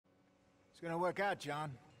It's gonna work out,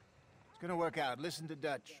 John. It's gonna work out. Listen to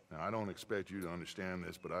Dutch. Now, I don't expect you to understand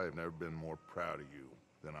this, but I have never been more proud of you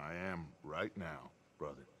than I am right now,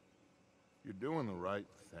 brother. You're doing the right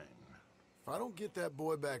thing. If I don't get that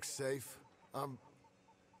boy back safe,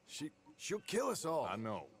 she'll kill us all. I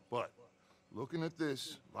know, but looking at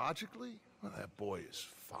this logically, well, that boy is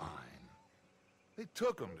fine. They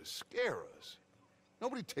took him to scare us.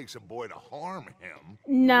 Nobody takes a boy to harm him.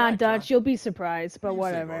 Nah, Right, Dutch, John. you'll be surprised, but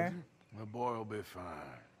What do you think, whatever. Arthur? The boy will be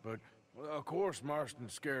fine. But, well, of course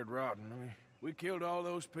Marston's scared rotten. I mean, we killed all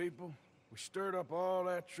those people. We stirred up all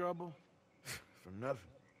that trouble. For nothing.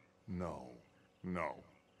 No,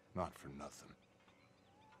 not for nothing.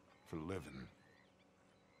 For living.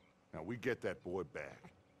 Now, we get that boy back,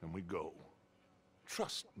 and we go.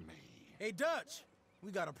 Trust me. Hey, Dutch!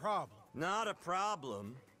 We got a problem. Not a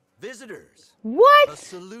problem. Visitors. A What?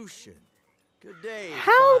 solution. Good day.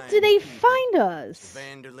 How fine did they people. find us?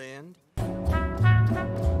 Vanderland.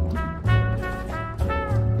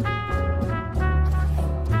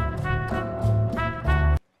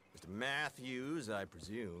 Mr. Matthews, I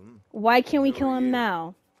presume. Why can't we Who kill are him you?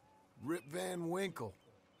 now? Rip Van Winkle.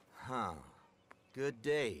 Huh. Good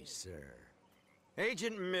day, sir.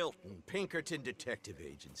 Agent Milton, Pinkerton Detective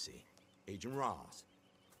Agency. Agent Ross.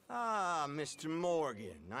 Ah, Mr.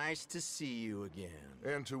 Morgan. Nice to see you again.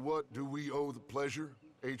 And to what do we owe the pleasure,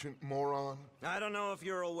 Agent Moron? I don't know if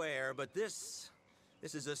you're aware, but this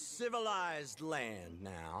is a civilized land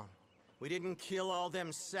now. We didn't kill all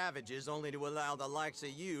them savages only to allow the likes of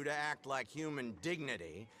you to act like human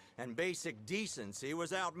dignity, and basic decency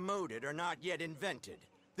was outmoded or not yet invented.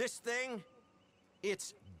 This thing,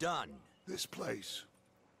 it's done. This place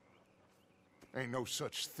ain't no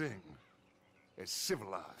such thing as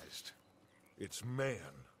civilized. It's man,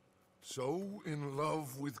 so in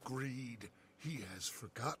love with greed, he has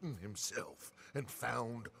forgotten himself and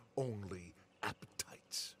found only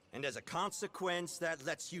appetites. And as a consequence, that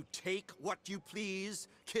lets you take what you please,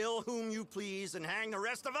 kill whom you please, and hang the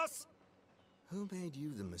rest of us? Who made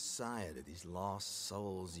you the messiah to these lost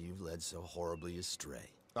souls you've led so horribly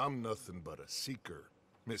astray? I'm nothing but a seeker,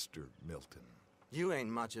 Mr. Milton. You ain't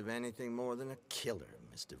much of anything more than a killer,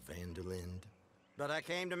 Mr. Vanderland. But I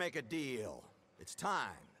came to make a deal. It's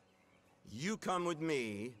time. You come with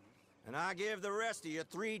me, and I give the rest of you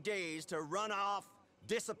 3 days to run off,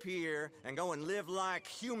 disappear, and go and live like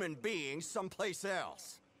human beings someplace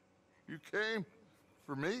else. You came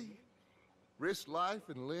for me? Risk life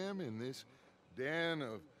and limb in this den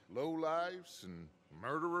of lowlifes and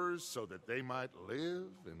murderers so that they might live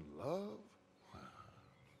and love?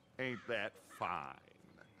 Ain't that fine?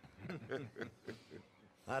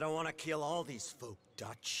 I don't want to kill all these folk,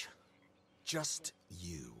 Dutch. Just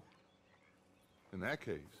you. In that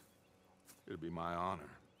case, it'd be my honor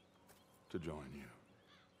to join you.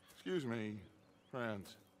 Excuse me,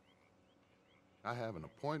 friends. I have an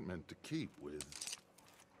appointment to keep with...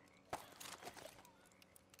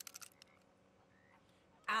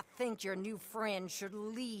 I think your new friend should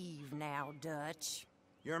leave now, Dutch.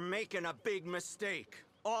 You're making a big mistake.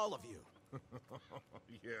 All of you.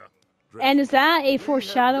 Yeah. And is that a We have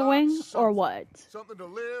foreshadowing got or something- what? Something to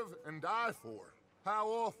live and die for. How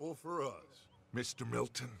awful for us. Mr.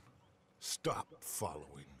 Milton, stop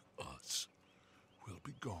following us. We'll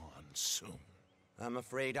be gone soon. I'm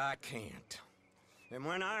afraid I can't. And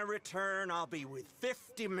when I return, I'll be with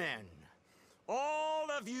 50 men. All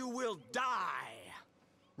of you will die.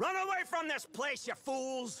 Run away from this place, you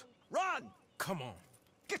fools! Run! Come on.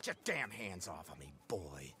 Get your damn hands off of me,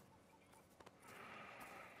 boy.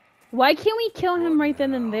 Why can't we kill him right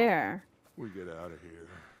then and there? We get out of here.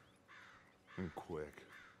 And quick.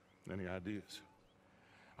 Any ideas?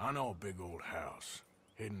 I know a big old house,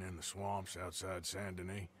 hidden in the swamps outside Saint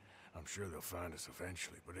Denis. I'm sure they'll find us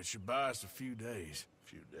eventually, but it should buy us a few days. A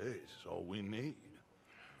few days is all we need.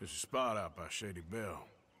 There's a spot out by Shady Belle.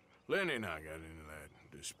 Lenny and I got into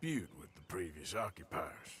that dispute with the previous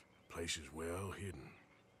occupiers. Place is well hidden.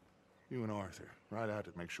 You and Arthur, ride out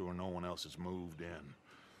to make sure no one else has moved in.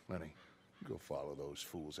 Lenny, go follow those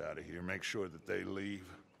fools out of here. Make sure that they leave.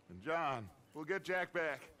 And John, we'll get Jack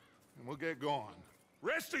back, and we'll get going.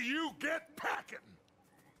 Rest of you, get packing!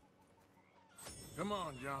 Come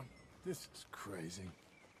on, John. This is crazy.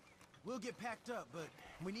 We'll get packed up, but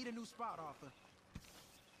we need a new spot, Arthur.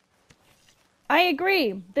 I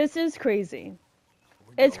agree. This is crazy.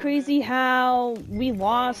 It's crazy how we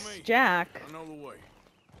lost Jack. I know the way.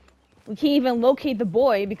 We can't even locate the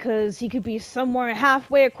boy because he could be somewhere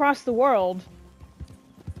halfway across the world.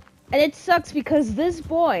 And it sucks because this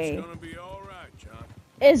boy It's gonna be all right, John.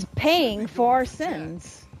 is paying for our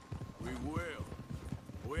sins. We will.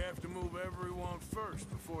 We have to move everyone first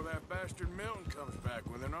before before that bastard Milton comes back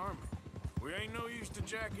with an army. We ain't no use to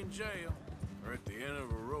Jack in jail, or at the end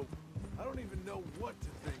of a rope. I don't even know what to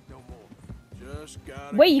think no more. Just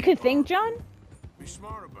gotta Wait, you keep could think, on. John? Be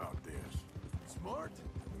smart about this. Smart?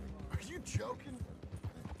 Are you joking?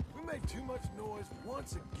 We made too much noise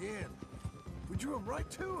once again. We drew him right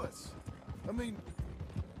to us. I mean,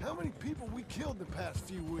 how many people we killed the past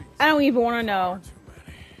few weeks? I don't even want to know. Too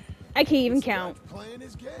many. I can't even This count. guy's playing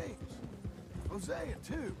his games. Hosea,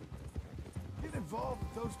 too. Getting involved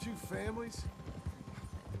with those two families.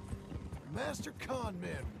 Master con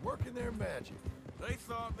men working their magic. They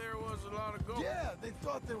thought there was a lot of gold. Yeah, they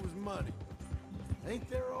thought there was money. Ain't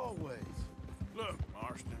there always? Look,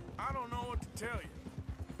 Marston, I don't know what to tell you.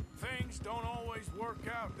 Things don't always work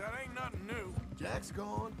out. That ain't nothing new. Jack's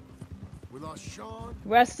gone. We lost Sean,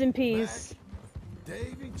 Rest in peace.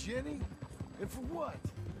 Davy, Jenny. And for what?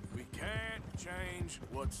 We can't change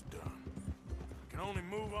what's done. We can only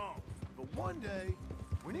move on. But one day,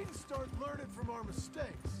 we need to start learning from our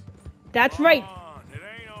mistakes. That's right. Come on, it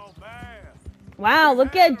ain't all bad. Wow,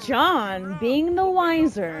 look at John being the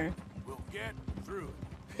wiser. We'll get through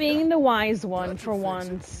it. Being the wise one Dutch for will fix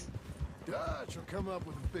it. once. Dutch will come up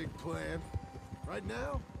with a big plan. Right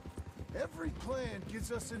now, every plan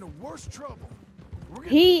gets us into worse trouble. We're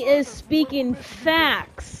getting He farther is from where speaking we're meant to be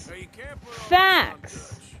facts. Hey, you can't put all Facts. this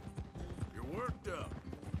on Dutch. You're worked up.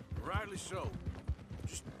 Rightly so.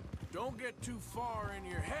 Just don't get too far in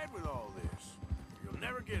your head with all this. You'll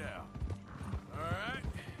never get out. Alright?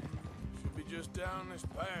 Should be just down this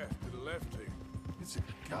path to the left here. going. It's a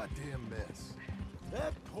goddamn mess.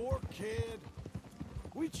 That poor kid.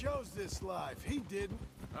 We chose this life. He didn't.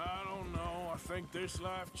 I don't know. I think this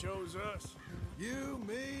life chose us. You,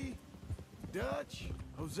 me, Dutch,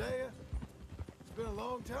 Hosea. It's been a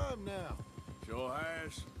long time now. Sure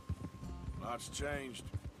has. Lots changed.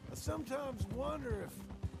 I sometimes wonder if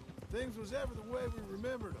things was ever the way we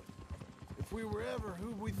remembered them. If we were ever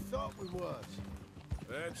who we thought we was.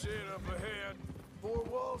 That's it up ahead. 4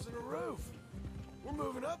 walls and a roof. We're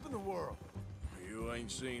moving up in the world. You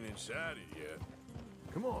ain't seen inside it yet.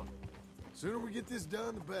 Come on. Sooner we get this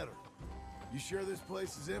done, the better. You sure this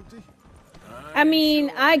place is empty? I mean,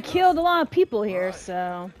 Sure I enough. killed a lot of people here, Alright.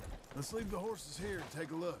 so. Let's leave the horses here and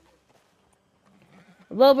take a look.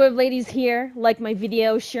 Love of ladies here. Like my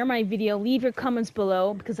video, share my video, leave your comments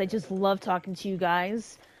below because I just love talking to you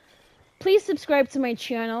guys. Please subscribe to my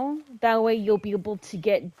channel. That way you'll be able to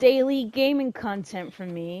get daily gaming content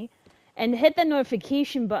from me. And hit the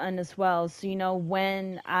notification button as well so you know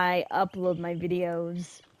when I upload my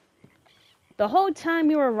videos. The whole time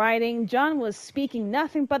we were riding, John was speaking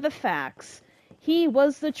nothing but the facts. He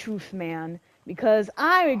was the truth man because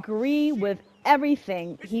I agree with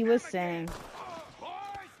everything he was saying.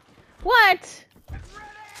 What?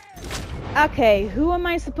 Okay, who am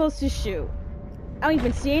I supposed to shoot? I don't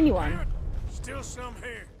even see anyone. Still some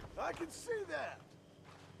here. I can see that.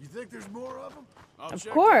 You think there's more of them? I'll Of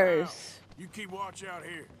check course. it out. You keep watch out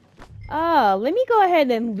here. Let me go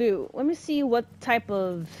ahead and loot. Let me see what type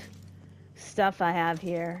of stuff I have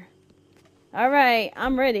here. Alright,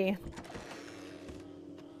 I'm ready.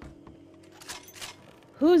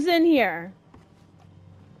 Who's in here?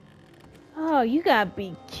 Oh, you gotta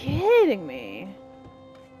be kidding me.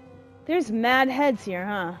 There's mad heads here,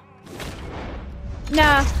 huh?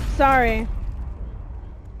 Nah, sorry.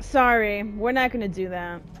 Sorry, we're not gonna do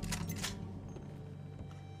that.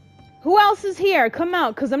 Who else is here? Come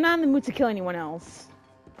out, because I'm not in the mood to kill anyone else.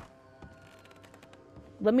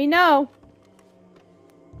 Let me know.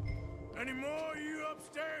 Any more of you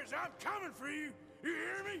upstairs? I'm coming for you. You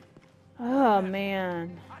hear me? Oh,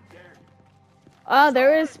 man. I dare you. Oh,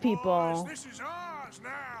 there is Boys, people. this is ours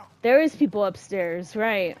now. There is people upstairs,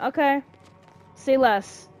 right. Okay. Say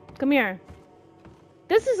less. Come here.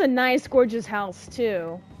 This is a nice, gorgeous house,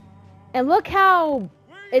 too. And look how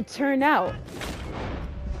it turned out.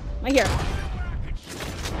 Right here.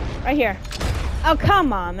 Right here. Oh,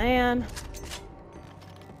 come on, man.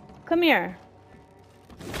 Come here.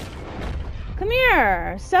 Come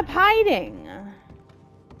here. Stop hiding.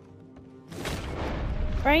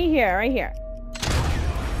 Right here, right here.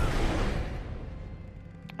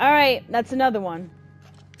 Alright, that's another one.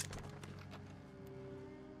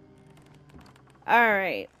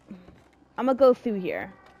 Alright. I'm gonna go through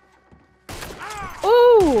here.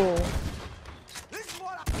 Ooh!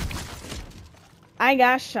 I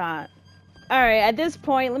got shot. Alright, at this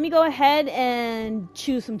point, let me go ahead and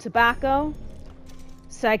chew some tobacco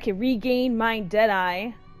so I can regain my dead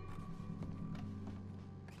eye.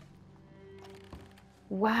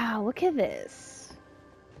 Wow, look at this.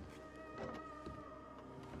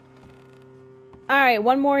 Alright,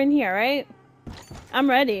 one more in here, right? I'm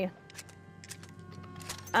ready.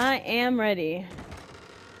 I am ready.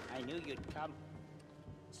 I knew you'd come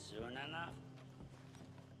soon enough.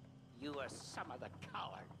 You are some other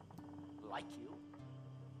coward, like you.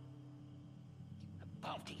 The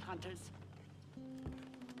bounty hunters,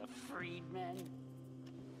 the freedmen,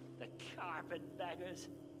 the carpetbaggers.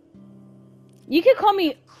 You can call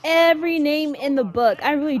me every name in the book.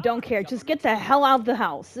 I really don't care. Just get the hell out of the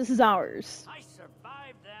house. This is ours. I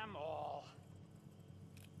survived them all.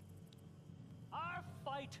 Our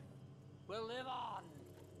fight will live on.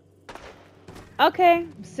 Okay,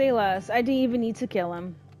 say less. I didn't even need to kill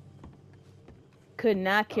him. Could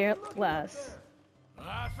not care less.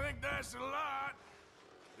 I think that's a lot.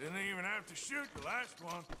 Didn't even have to shoot the last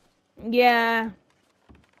one. Yeah.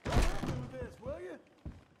 Do this, will you?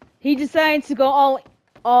 He decided to go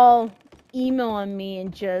all emo on me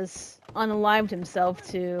and just unalived himself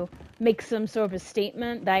to make some sort of a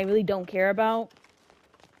statement that I really don't care about.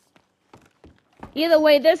 Either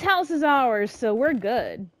way, this house is ours, so we're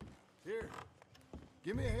good. Here,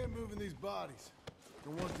 give me a hand moving these bodies.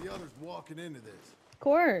 Don't want the others walking into this. Of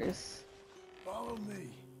course. Follow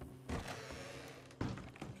me.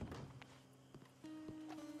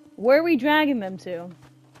 Where are we dragging them to?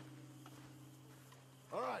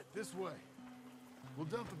 All right, this way. We'll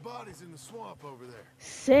dump the bodies in the swamp over there.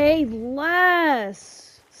 Say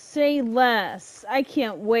less. Say less. I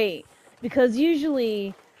can't wait. Because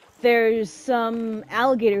usually there's some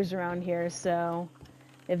alligators around here, so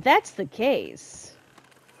if that's the case.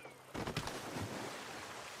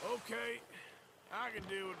 Okay, I can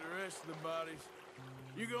deal with the rest of the bodies.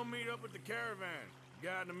 You go meet up with the caravan,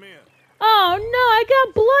 guide them in. Oh no, I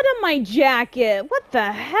got blood on my jacket. What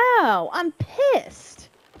the hell? I'm pissed.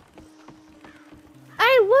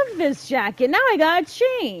 I love this jacket. Now I gotta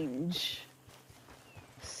change.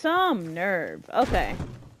 Some nerve. Okay.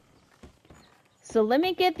 So let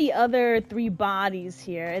me get the other 3 bodies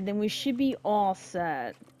here, and then we should be all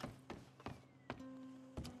set.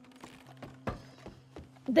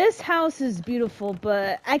 This house is beautiful,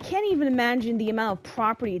 but I can't even imagine the amount of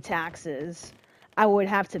property taxes I would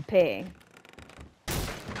have to pay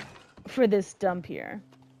for this dump here.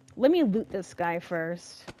 Let me loot this guy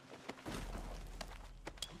first.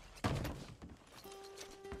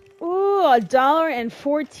 Ooh,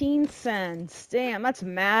 $1.14. Damn, that's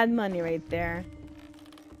mad money right there.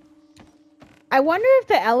 I wonder if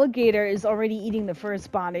the alligator is already eating the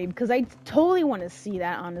first body, because I totally want to see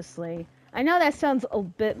that, honestly. I know that sounds a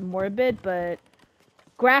bit morbid, but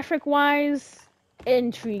graphic-wise, it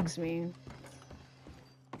intrigues me.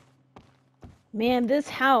 Man, this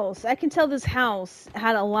house, I can tell this house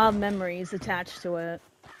had a lot of memories attached to it.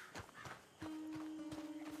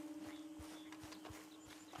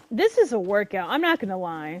 This is a workout, I'm not gonna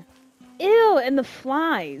lie. Ew, and the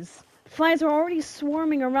flies. Flies are already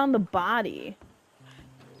swarming around the body.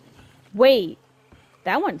 Wait,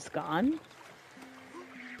 that one's gone.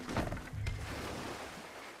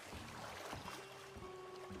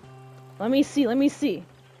 Let me see, let me see.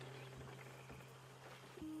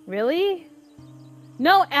 Really?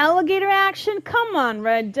 No alligator action? Come on,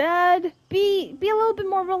 Red Dead. Be a little bit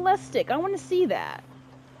more realistic. I want to see that.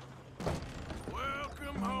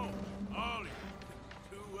 Welcome home, all of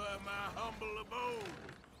you, to my humble abode.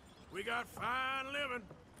 We got fine living.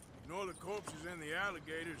 Ignore the corpses and the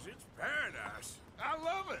alligators. It's paradise. I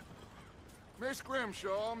love it. Miss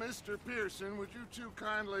Grimshaw, Mr. Pearson, would you two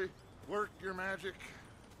kindly work your magic?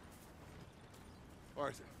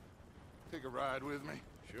 Arthur, take a ride with me.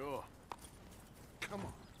 Sure. Come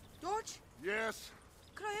on. George, Yes?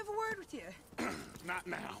 could I have a word with you? Not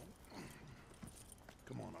now.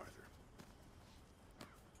 Come on, Arthur.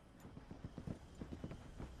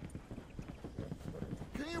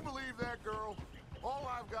 Can you believe that girl? All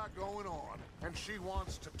I've got going on, and she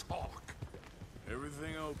wants to talk.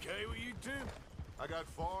 Everything okay with you two? I got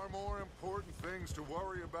far more important things to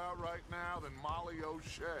worry about right now than Molly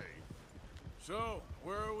O'Shea. So,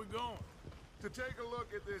 where are we going? To take a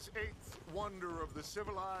look at this 8th wonder of the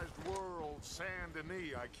civilized world, Saint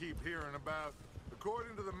Denis, I keep hearing about.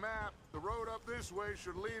 According to the map, the road up this way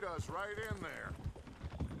should lead us right in there.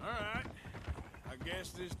 Alright. I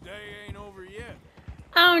guess this day ain't over yet.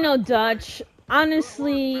 I don't know, Dutch.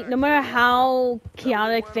 Honestly, no matter how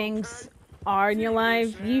chaotic things are in your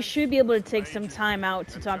life, you should be able to take some time out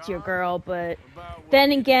to talk to your girl, but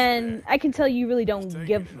then again, I can tell you really don't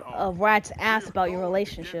give a rat's ass about your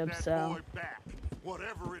relationship, so.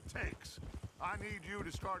 Whatever it takes. I need you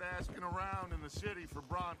to start asking around in the city for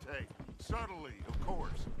Bronte. Subtly, of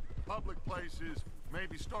course. Public places,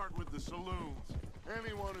 maybe start with the saloons.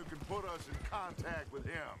 Anyone who can put us in contact with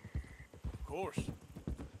him. Of course.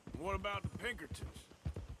 What about the Pinkertons.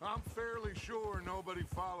 I'm fairly sure nobody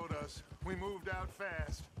followed us. We moved out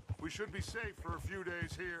fast. We should be safe for a few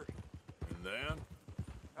days here. And then?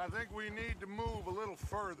 I think we need to move a little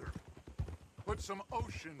further. Put some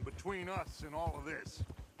ocean between us and all of this.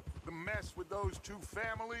 The mess with those two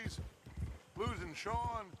families, losing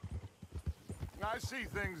Sean. I see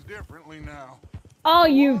things differently now. Oh, For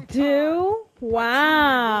a you long do? time, I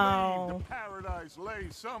Wow. truly believed the paradise lay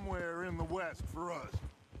somewhere in the west for us.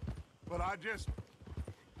 But I just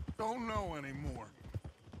don't know anymore.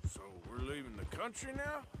 So we're leaving the country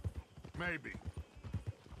now? Maybe.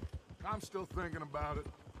 I'm still thinking about it.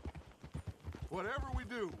 Whatever we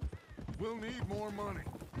do, we'll need more money.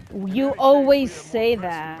 You In any always case, we have more say pressing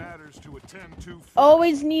that. matters to attend to first.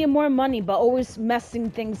 Always need more money, but always messing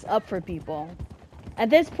things up for people. At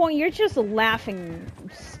this point, you're just laughing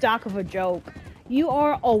stock of a joke. You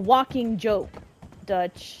are a walking joke,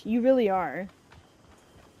 Dutch. You really are.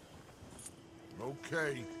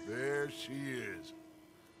 Okay, there she is.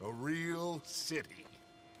 A real city.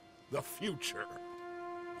 The future.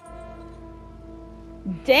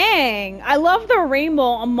 Dang! I love the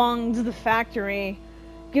rainbow among the factory.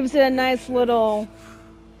 Gives it a nice little...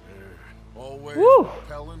 Always Woo.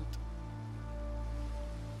 repellent.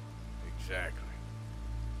 Exactly.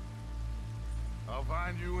 I'll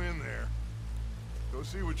find you in there. Go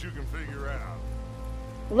see what you can figure out.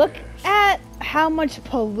 Look at how much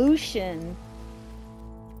pollution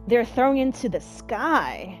they're throwing into the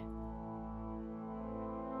sky.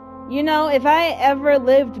 You know, if I ever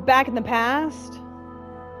lived back in the past,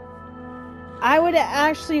 I would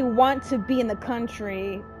actually want to be in the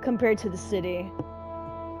country compared to the city.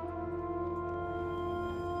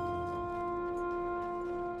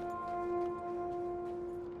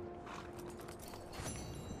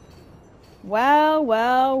 Wow,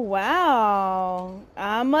 wow, wow.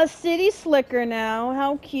 I'm a city slicker now.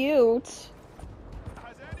 How cute.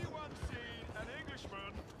 Has anyone seen an Englishman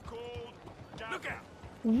called Gavin? Look out!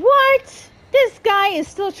 What? This guy is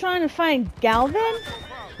still trying to find Galvin?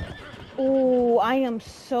 Oh, I am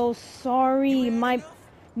so sorry. My...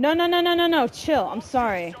 No. Chill. I'm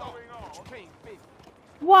sorry.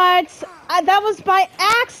 What? That was by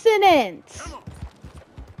accident.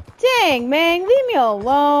 Dang, man. Leave me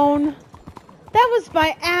alone. That was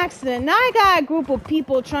by accident. Now I got a group of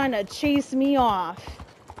people trying to chase me off.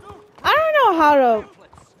 I don't know how to...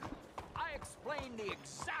 I explained the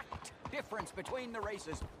exact difference between the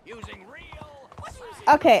races using real...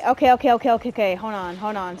 Okay.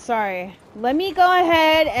 Hold on. Sorry. Let me go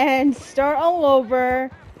ahead and start all over.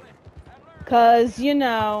 Cause, you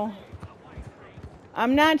know,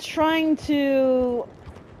 I'm not trying to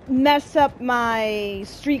mess up my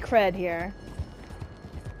street cred here.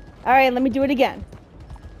 Alright, let me do it again.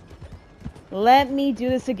 Let me do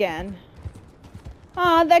this again.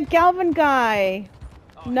 Aw, that Galvin guy.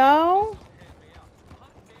 No?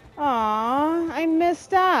 Aw, I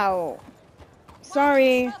missed out.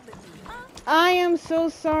 Sorry. I am so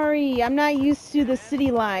sorry. I'm not used to the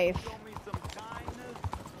city life.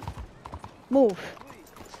 Move.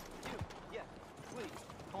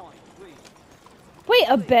 Wait,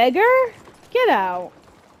 a beggar? Get out.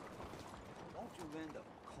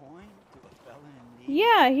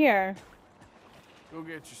 Yeah, here. Go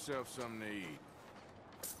get yourself something to eat.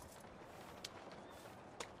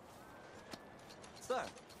 Sir,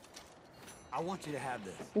 I want you to have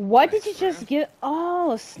this. What did you just get?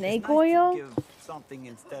 Oh, snake It's nice oil? to give something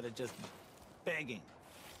instead of just begging.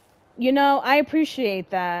 You know, I appreciate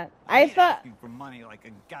that. I thought... Asking for money like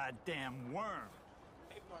a goddamn worm.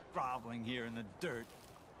 Groveling here in the dirt.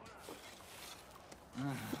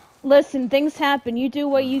 Listen, things happen. You do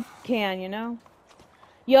what you can, you know?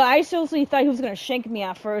 Yo, I seriously thought he was gonna shank me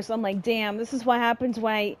at first. I'm like, damn, this is what happens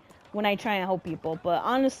when I try and help people. But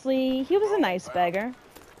honestly, he was a nice beggar.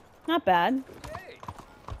 Not bad.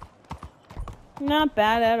 Not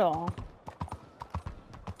bad at all.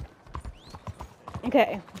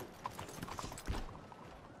 Okay.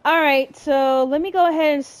 Alright, so let me go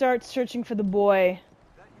ahead and start searching for the boy.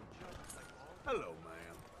 Hello,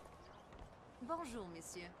 ma'am. Bonjour,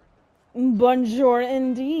 monsieur. Bonjour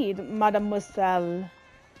indeed, mademoiselle.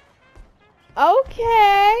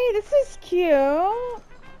 Okay, this is cute.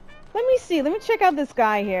 Let me see, let me check out this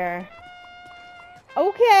guy here.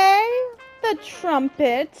 Okay, the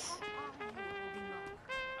trumpet.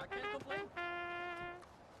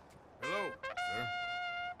 Hello, sir.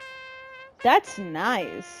 That's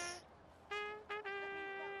nice.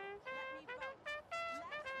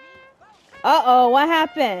 Uh-oh, what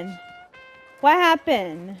happened? What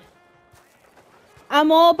happened?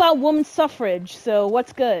 I'm all about women's suffrage, so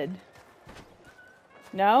what's good?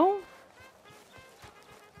 No?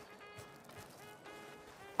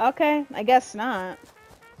 Okay, I guess not.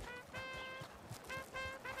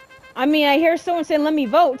 I mean, I hear someone saying let me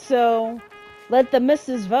vote, so let the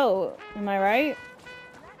missus vote. Am I right?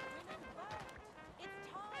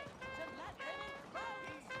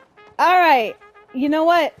 Alright, you know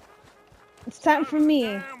what? It's time for me.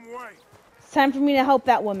 It's time for me to help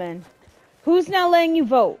that woman. Who's now letting you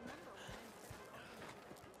vote?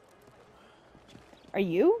 Are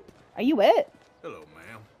you? Are you it? Hello,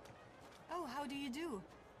 ma'am. Oh, how do you do?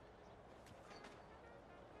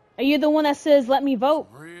 Are you the one that says let me vote?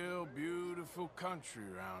 Real beautiful country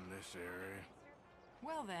around this area.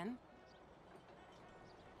 Well then.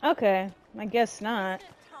 Okay, I guess not. Isn't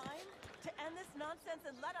it time to end this nonsense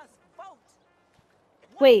and let us vote?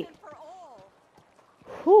 Wait. Once and for all.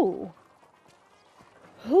 Who?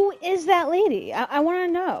 Who is that lady? I want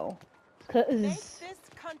to know. Make 'Cause this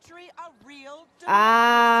country a real democracy.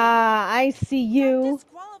 ah, I see You're you.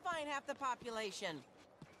 disqualifying half the population.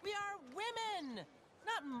 We are women,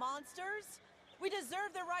 not monsters. We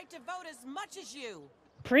deserve the right to vote as much as you.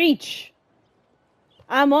 Preach.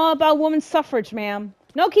 I'm all about women's suffrage, ma'am.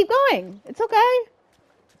 No, keep going. It's okay.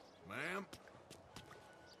 Ma'am?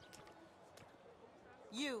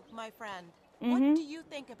 You, my friend, Mm-hmm. what do you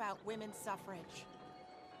think about women's suffrage?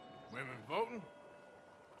 Women voting?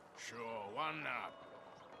 Sure, why not?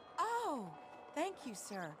 Oh, thank you,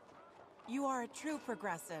 sir. You are a true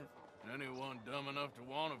progressive. Anyone dumb enough to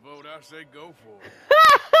want to vote, I say go for it.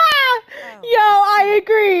 Oh, Yo, I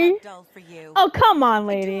agree. dull for you. Oh, come on,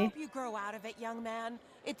 I do lady. hope you grow out of it, young man.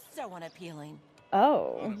 It's so unappealing.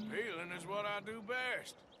 Oh. Unappealing is what I do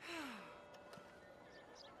best.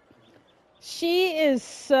 She is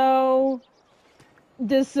so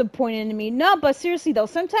disappointed in me. No, but seriously though,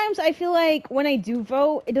 sometimes I feel like when I do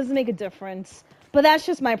vote, it doesn't make a difference. But that's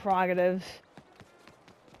just my prerogative.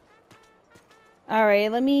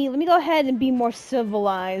 Alright, let me go ahead and be more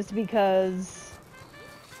civilized because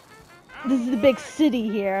this is the big city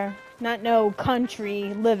here, not no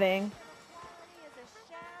country living.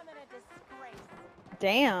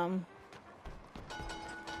 Damn.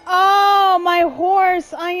 Oh, my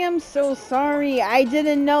horse! I am so sorry. I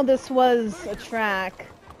didn't know this was a track.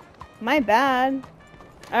 My bad.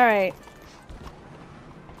 Alright.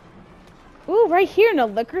 Ooh, right here in a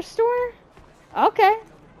liquor store? Okay.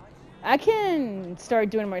 I can start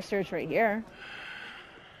doing my search right here.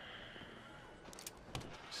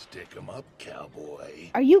 Stick 'em up, cowboy.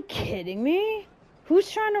 Are you kidding me? Who's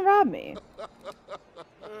trying to rob me?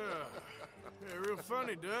 Yeah, real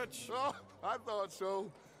funny, Dutch. Oh, I thought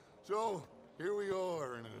so. So, here we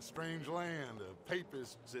are in a strange land of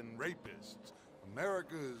papists and rapists.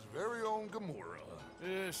 America's very own Gomorrah.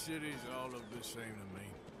 Yeah, cities all look the same to me.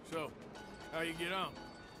 So, how you get on?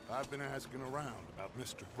 I've been asking around about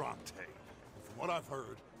Mr. Bronte. And from what I've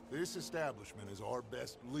heard, this establishment is our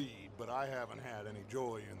best lead, but I haven't had any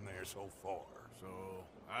joy in there so far. So,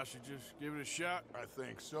 I should just give it a shot? I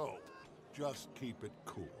think so. Just keep it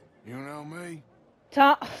cool. You know me?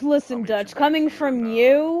 Listen, Dutch, coming from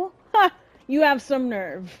you, ha, you have some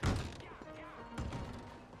nerve.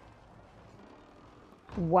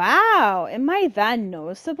 Wow, am I that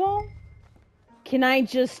noticeable? Can I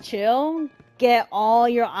just chill? Get all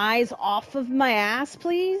your eyes off of my ass,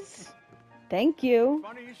 please? Thank you.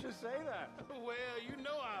 Funny you should say that. Well, you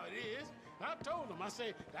know how it is. I told him. I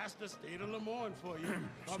say, that's the state of Lemoyne for you.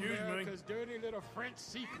 Excuse America's dirty little French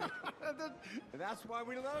secret. That's why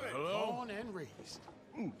we love it. Hello? Born and raised.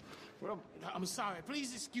 Well, I'm sorry.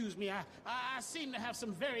 Please excuse me. I seem to have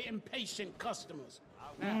some very impatient customers.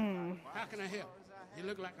 Now, how can I help? You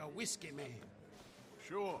look like a whiskey man.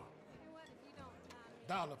 Sure.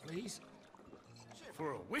 $1, please.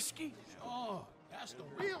 For a whiskey? Oh, that's the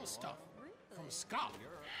real stuff. From Scotland.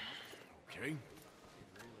 Okay.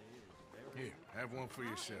 Here, have one for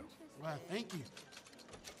yourself. Well, thank you.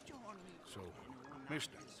 So,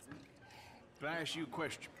 mister, can I ask you a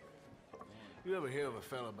question? You ever hear of a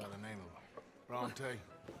fella by the name of Bronte?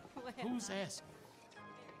 Who's asking?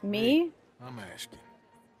 Me? I'm asking.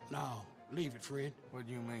 No, leave it, friend. What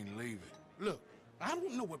do you mean, leave it? Look, I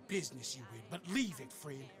don't know what business you in, but leave it,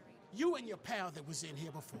 friend. You and your pal that was in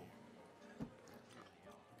here before.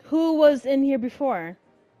 Who was in here before?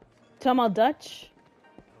 Talking about Dutch?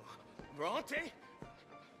 Bronte?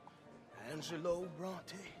 Angelo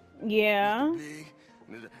Bronte? Yeah. Big,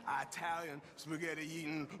 Italian,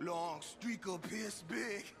 spaghetti-eating, long streak of piss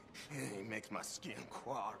big. He makes my skin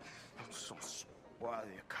crawl. I'm so swarthy,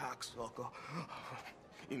 a cocksucker.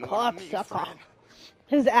 You know what I mean, Cocksucker. friend?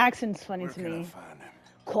 His accent's funny Where to can I me. find him?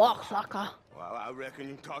 Cocksucker. Well, I reckon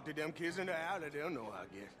you talk to them kids in the alley, they'll know, I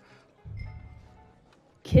guess.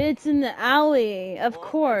 Kids in the alley, of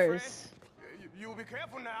course. You will be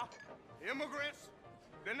careful now. Immigrants,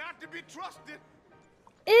 they're not to be trusted.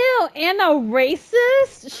 Ew, and a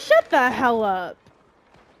racist? Shut the hell up.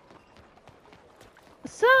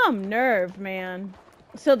 Some nerve, man.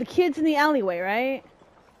 So the kid's in the alleyway, right?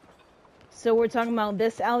 So we're talking about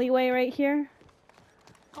this alleyway right here?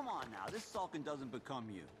 Come on now, this sulking doesn't become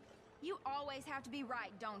you. You always have to be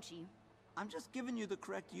right, don't you? I'm just giving you the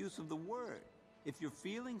correct use of the word. If you're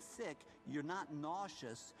feeling sick, you're not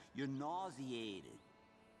nauseous, you're nauseated.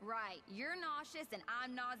 Right, you're nauseous and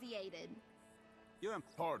I'm nauseated.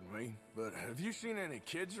 Pardon me, but have you seen any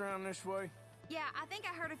kids around this way? Yeah, I think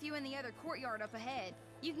I heard a few in the other courtyard up ahead.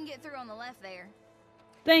 You can get through on the left there.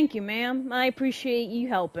 Thank you, ma'am. I appreciate you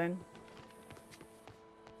helping.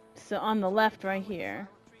 So on the left right here.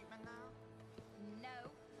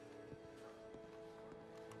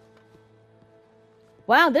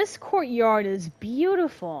 Wow, this courtyard is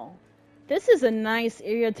beautiful. This is a nice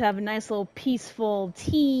area to have a nice little peaceful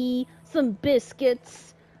tea, some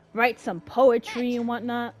biscuits, write some poetry and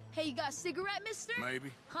whatnot. Hey, you got a cigarette, mister?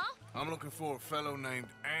 Maybe. Huh? I'm looking for a fellow named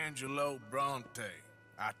Angelo Bronte.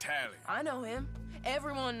 Italian. I know him.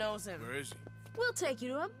 Everyone knows him. Where is he? We'll take you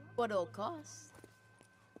to him. What it'll cost?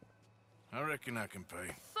 I reckon I can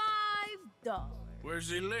pay. $5. Where's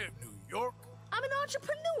he live? New York? I'm an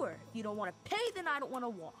entrepreneur. If you don't want to pay, then I don't want to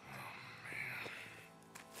walk.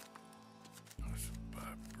 That's a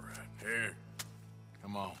bad brat. Here.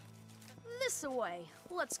 Come on. This away.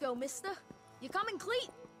 Let's go, mister. You coming, Cleet?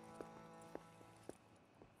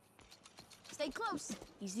 Stay close.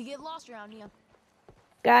 Easy to get lost around here.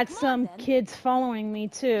 Got some kids following me You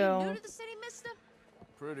too. new to the city, mister?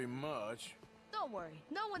 Pretty much. Don't worry.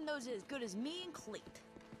 No one knows it as good as me and Cleet.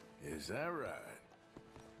 Is that right?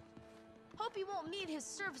 Hope you won't need his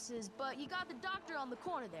services, but you got the doctor on the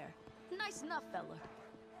corner there. Nice enough, fella.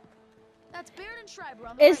 That's Baird and Schreiber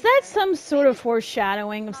on the Is right that there. some sort of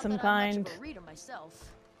foreshadowing of Not some that I'm much kind? of a reader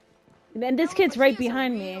myself. And this kid's right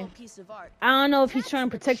behind me. Piece of art. I don't know if he's trying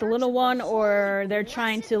to protect the little one or they're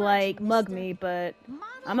trying to like mug me, but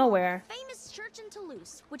I'm aware. Famous church in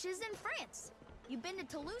Toulouse, which is in France. You been to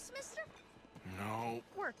Toulouse, mister? No.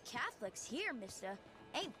 We're Catholics here, mister.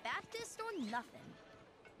 Ain't Baptist or nothing.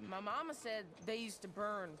 My mama said they used to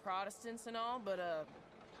burn Protestants and all, but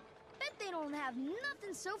Bet they don't have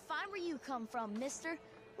nothing so fine where you come from, mister.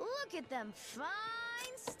 Look at them fine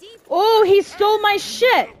steeples. Oh, he stole my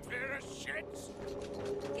shit!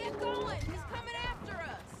 get going. He's coming after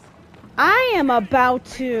us. I am about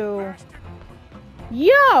to...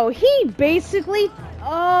 Yo, he basically...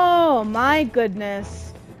 Oh my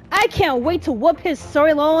goodness. I can't wait to whoop his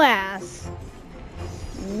sorry little ass.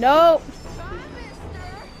 Nope.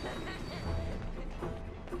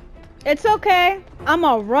 It's okay.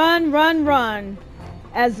 I'ma run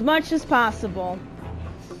as much as possible.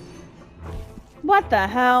 What the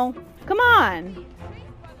hell? Come on.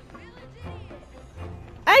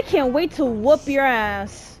 I can't wait to whoop your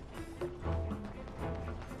ass.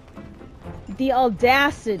 The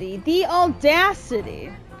audacity. The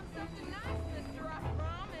audacity.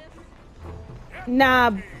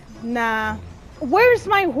 Nah. Where's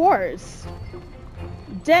my horse?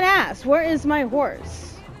 Dead ass. Where is my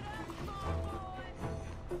horse?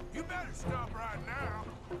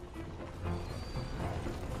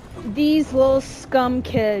 These little scum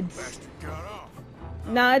kids.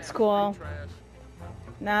 Nah, it's cool.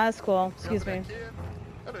 Nah, it's cool. Excuse me.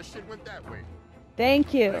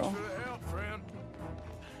 Thank you.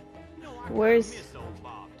 Where's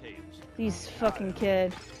these fucking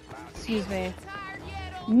kids? Excuse me.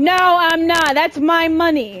 No, I'm not. That's my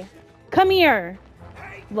money. Come here,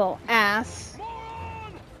 little ass.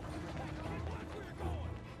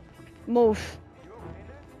 Move.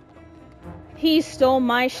 He stole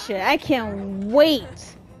my shit. I can't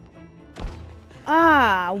wait.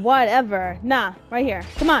 Ah, whatever. Nah, right here.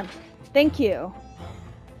 Come on. Thank you.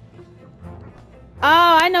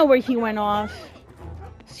 Oh, I know where he went off.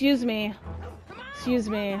 Excuse me. Excuse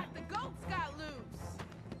me.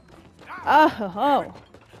 Oh.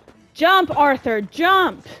 Jump, Arthur.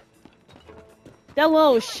 Jump. That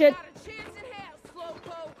little shit.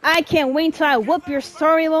 I can't wait till I whoop your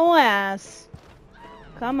sorry little ass.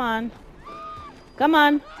 Come on. Come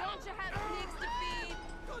on.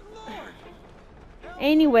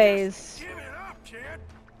 Anyways.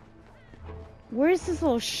 Where's this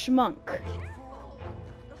little schmuck?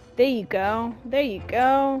 There you go. There you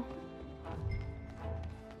go.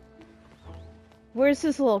 Where's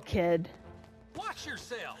this little kid? Watch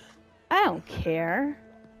yourself. I don't care.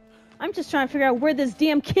 I'm just trying to figure out where this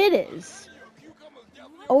damn kid is.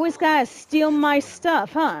 Always gotta steal my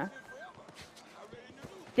stuff, huh?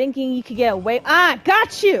 Thinking you could get away. Ah,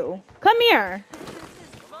 got you! Come here!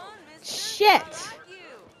 Shit!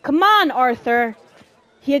 Come on, Arthur.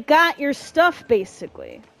 You got your stuff,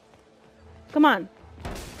 basically. Come on.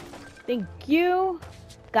 Thank you.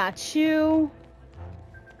 Got you.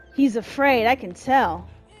 He's afraid, I can tell.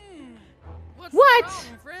 What's What? the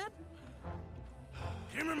problem, friend?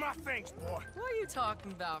 Give me my things, boy. What are you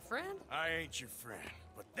talking about, friend? I ain't your friend,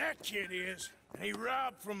 but that kid is, and he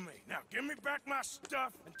robbed from me. Now give me back my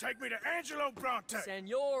stuff and take me to Angelo Bronte.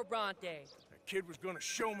 Senor Bronte. That kid was gonna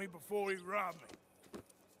show me before he robbed me.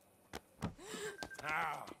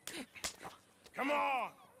 Now, come on.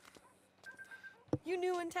 You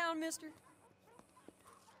new in town, mister?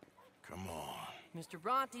 Come on. Mr.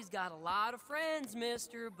 Bronte's got a lot of friends,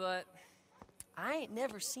 mister, but I ain't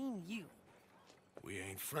never seen you. We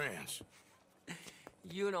ain't friends.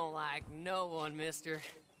 You don't like no one, mister.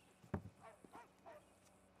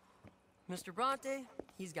 Mr. Bronte,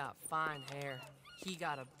 he's got fine hair. He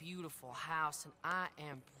got a beautiful house, and I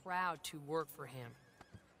am proud to work for him.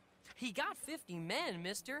 He got 50 men,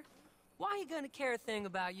 mister. Why he gonna care a thing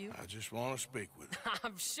about you? I just want to speak with him.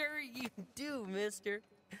 I'm sure you do, mister.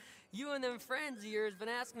 You and them friends of yours been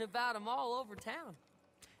asking about him all over town.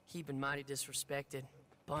 He been mighty disrespected.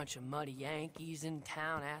 Bunch of muddy Yankees in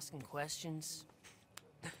town asking questions.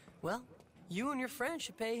 Well, you and your friend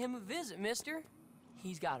should pay him a visit, mister.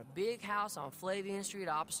 He's got a big house on Flavian Street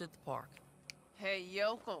opposite the park. Hey,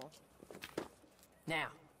 yokel. Now,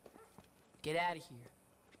 get out of here.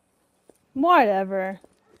 Whatever.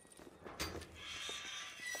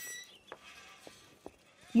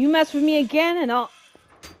 You mess with me again and I'll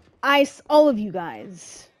ice all of you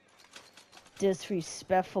guys.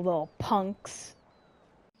 Disrespectful little punks.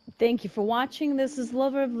 Thank you for watching. This is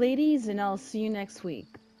Lover of Ladies, and I'll see you next week.